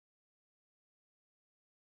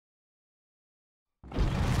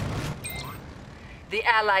The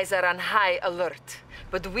Allies are on high alert,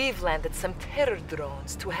 but we've landed some terror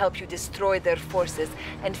drones to help you destroy their forces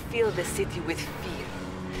and fill the city with fear.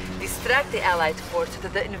 Distract the Allied force so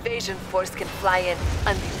that the invasion force can fly in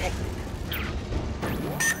undetected.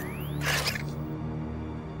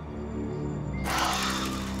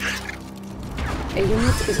 A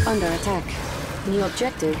unit is under attack. New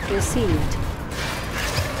objective received.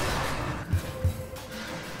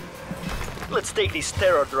 Let's take these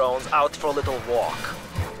terror drones out for a little walk.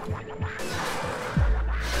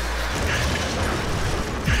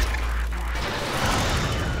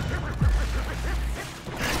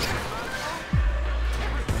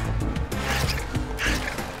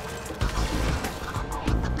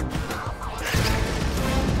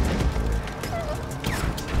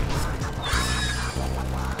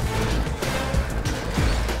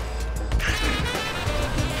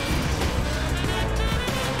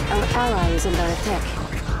 Our ally is under attack.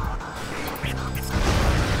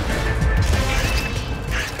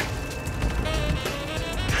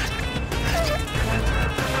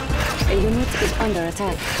 A unit is under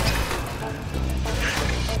attack.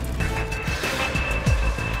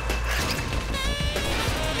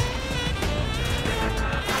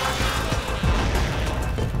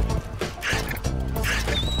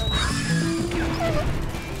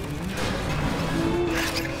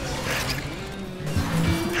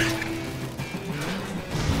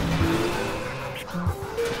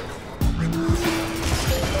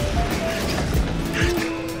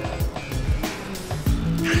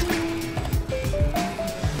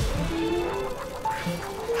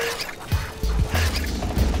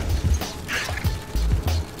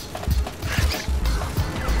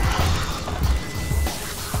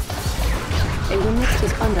 A unit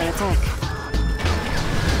is under attack.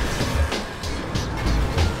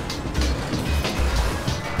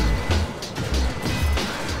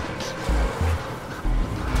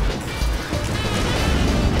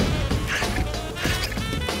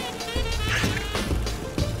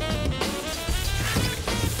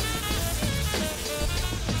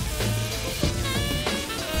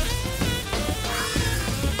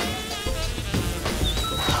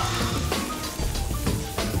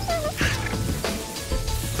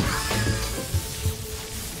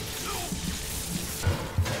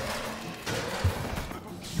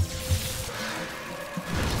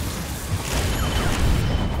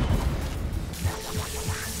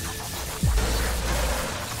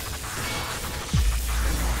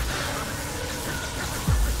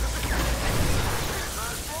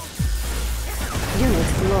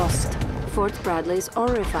 Unit lost. Fort Bradley's ore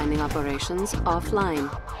refining operations offline.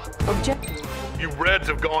 Objective. You Reds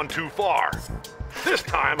have gone too far. This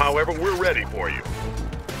time, however, we're ready for you.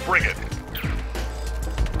 Bring it.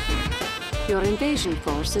 Your invasion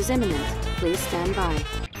force is imminent. Please stand by.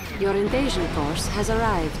 Your invasion force has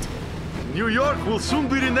arrived. New York will soon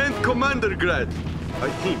be renamed Commander Grad, I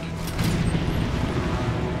think.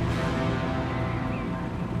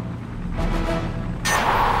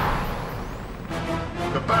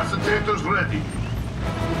 Capacitators ready.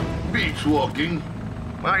 Beats walking.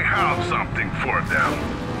 I have something for them.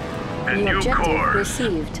 A New new objective course.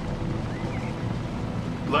 received.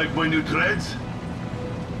 Like my new treads?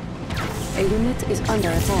 A unit is under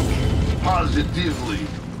attack. Positively.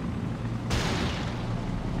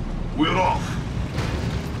 We're off.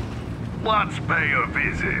 Let's pay a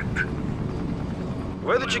visit.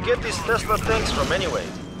 Where did you get these Tesla tanks from anyway?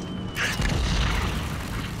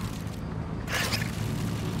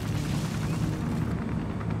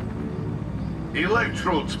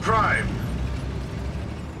 Electrodes primed.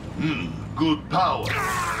 Good power.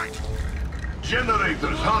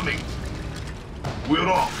 Generators humming. We're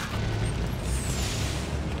off.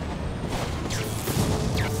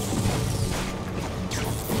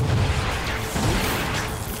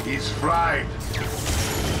 He's fried.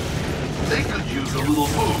 They could use a little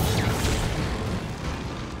boost.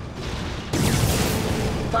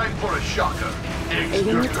 Time for a shocker. A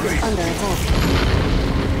Extra unit is crazy. under attack.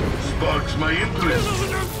 Sparks my interest.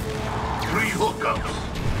 3 hookups.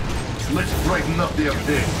 Let's brighten up their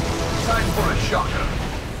day. Time for a shocker.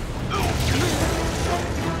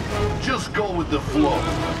 Just go with the flow.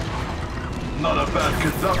 Not a bad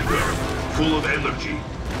conductor. Full of energy.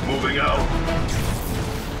 Moving out.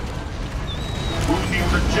 Who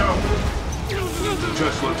needs a jump?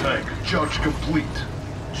 Tesla tank. Charge complete.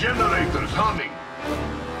 Generators humming.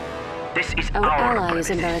 This is Our our ally is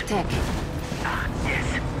under planet. attack.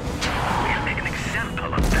 Yes. We'll make an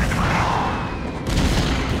example of that one.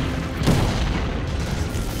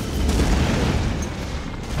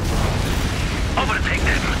 Overtake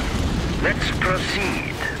them. Let's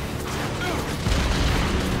proceed.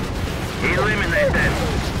 Eliminated.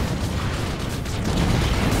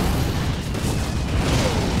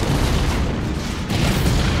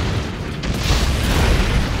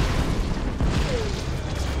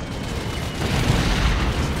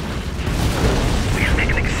 We'll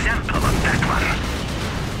make an example of that one.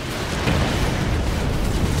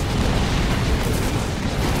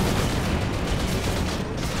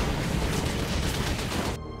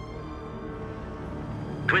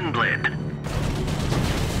 Twin blade.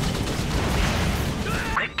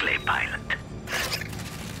 Quickly, pilot.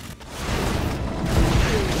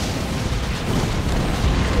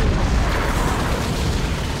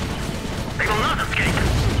 They will not escape.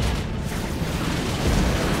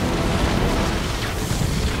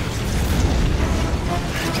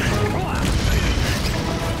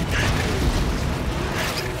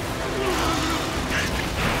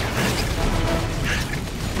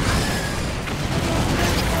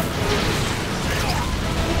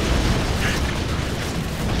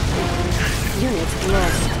 Unit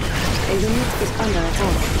lost. A unit is under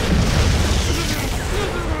attack.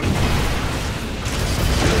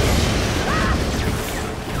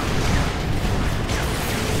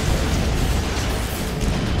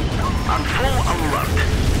 On full alert.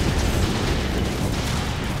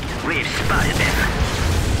 We've spotted them.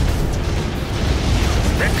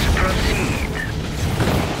 Let's proceed.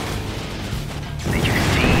 Did you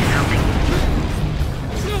see something?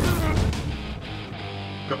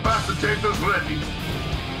 Capacitators ready.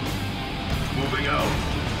 Moving out.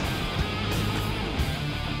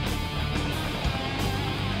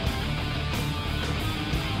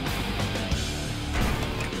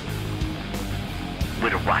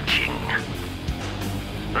 We're watching.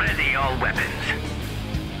 Ready all weapons.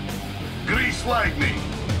 Grease lightning.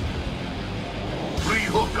 3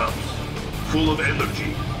 hookups. Full of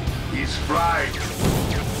energy. He's fried.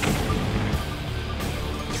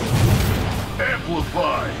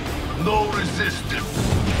 Amplify. No resistance.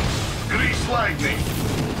 Grease lightning.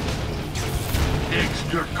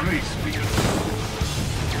 Extra crispy.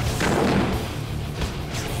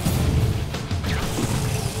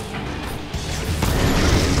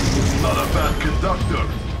 Not a bad conductor.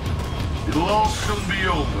 It'll all soon be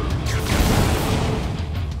over.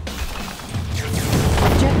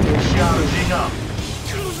 Objective Charging up.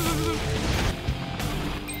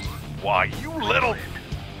 Why, you little...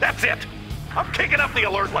 That's it! I'm kicking up the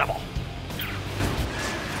alert level!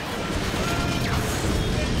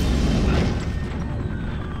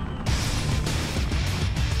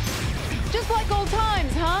 Just like old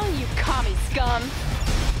times, huh, you commie scum?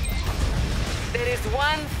 There is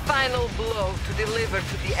one final blow to deliver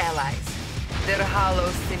to the Allies. Their hollow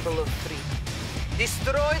symbol of freedom.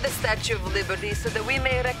 Destroy the Statue of Liberty so that we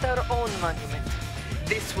may erect our own monument.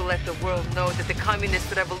 This will let the world know that the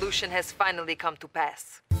communist revolution has finally come to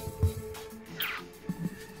pass.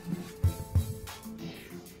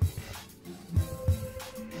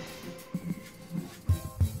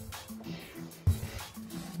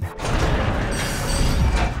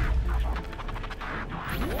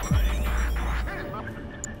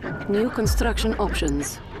 New construction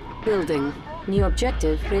options. Building. New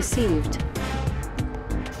objective received.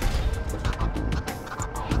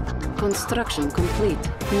 Construction complete.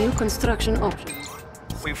 New construction options.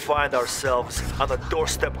 We find ourselves on the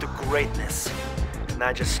doorstep to greatness. And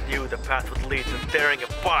I just knew the path would lead to tearing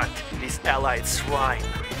apart these allied swine.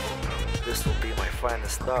 This will be my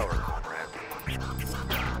finest hour, Conrad.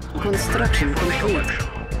 Construction complete.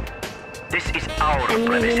 This is our Enemy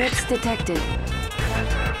premises. units detected.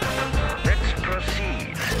 Let's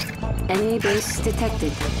proceed. Enemy base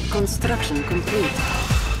detected. Construction complete.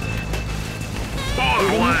 A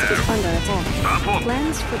unit is under attack.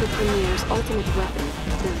 Plans for the Premier's ultimate weapon,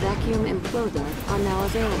 the vacuum imploder, are now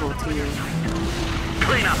available to you.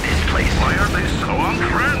 Clean up this place. Why are they so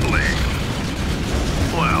unfriendly?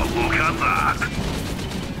 Well, look at that.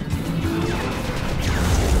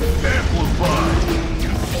 Amplify.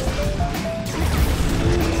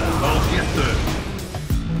 I'll get there.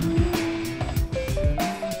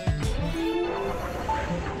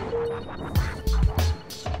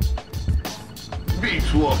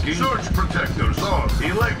 Beats walking. Surge protectors on.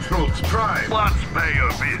 Electrodes prime. Let's pay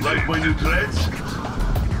your visit. Like my new threads?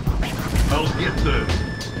 I'll get there.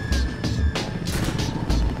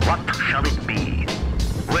 What shall it be?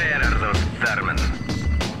 Where are those vermin?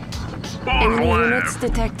 Enemy units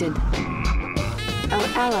detected. Our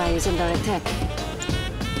ally is under attack.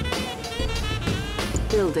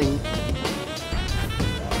 Building.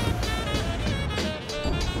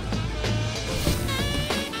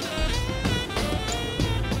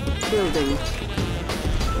 Building.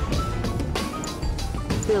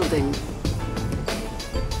 Building.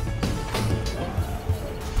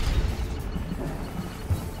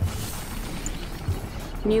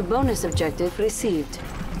 New bonus objective received.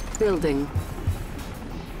 Building.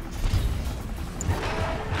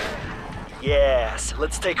 Yes,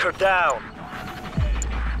 let's take her down.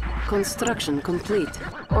 Construction complete.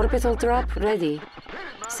 Orbital drop ready.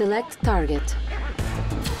 Select target.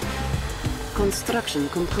 Construction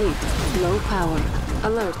complete. Low power.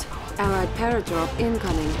 Alert. Allied paradrop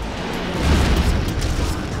incoming.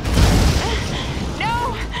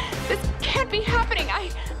 No! This can't be happening.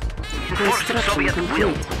 Construction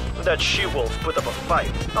complete. That she-wolf put up a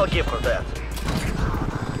fight. I'll give her that.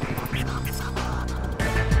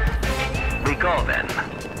 We go then.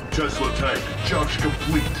 Tesla tank, charge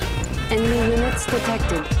complete. Enemy units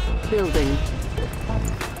detected. Building.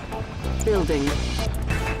 Building.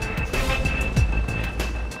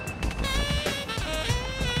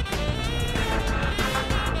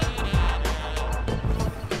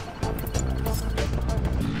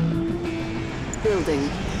 Building.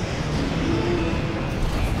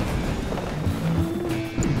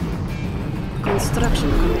 Construction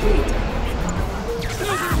complete.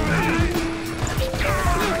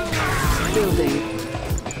 Building.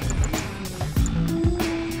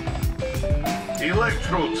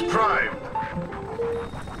 Electrodes prime.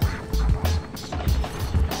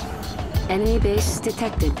 Enemy base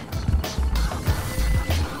detected.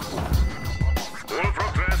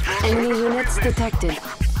 Enemy units detected.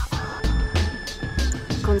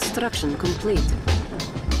 Construction complete.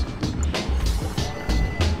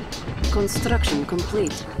 Construction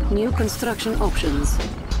complete. New construction options.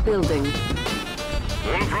 Building.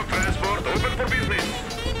 Wolfrock transport open for business.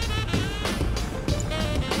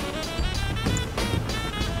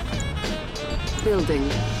 Building.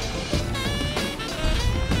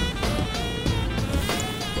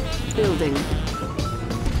 Building.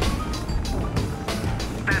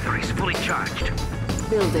 Batteries fully charged.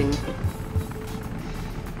 Building.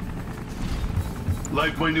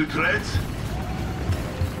 Like my new treads?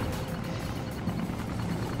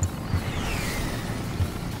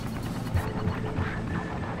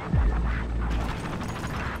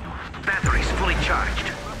 Batteries fully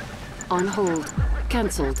charged. On hold.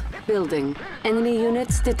 Cancelled. Building. Enemy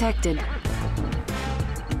units detected.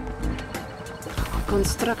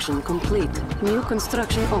 Construction complete. New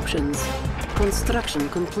construction options. Construction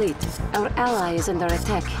complete. Our ally is under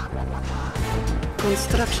attack.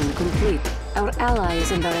 Construction complete. Our ally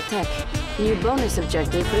is under attack. New bonus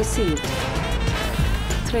objective received.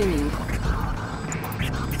 Training.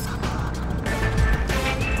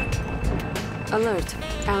 Alert.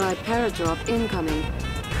 Allied paradrop incoming.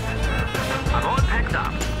 I'm all packed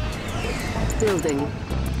up. Building.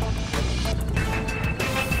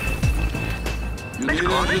 Let's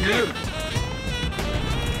go. Engineer.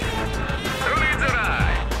 Who needs a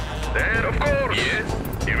ride? There, of course.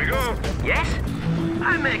 Yes. Here we go. Yes?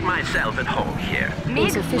 I make myself at home here.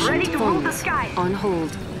 Insufficient funds. On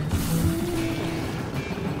hold.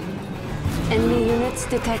 Enemy units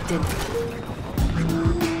detected.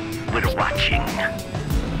 We're watching.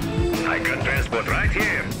 I can transport right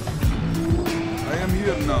here. I am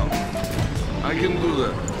here now. I can do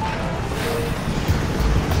that.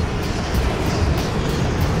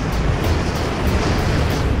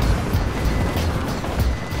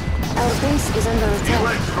 Our base is under attack.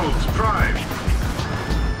 Electrodes prime.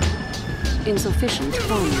 Insufficient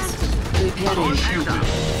funds. Repairing. All shielded.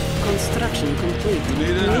 Construction complete. You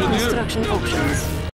need New engineer? construction options.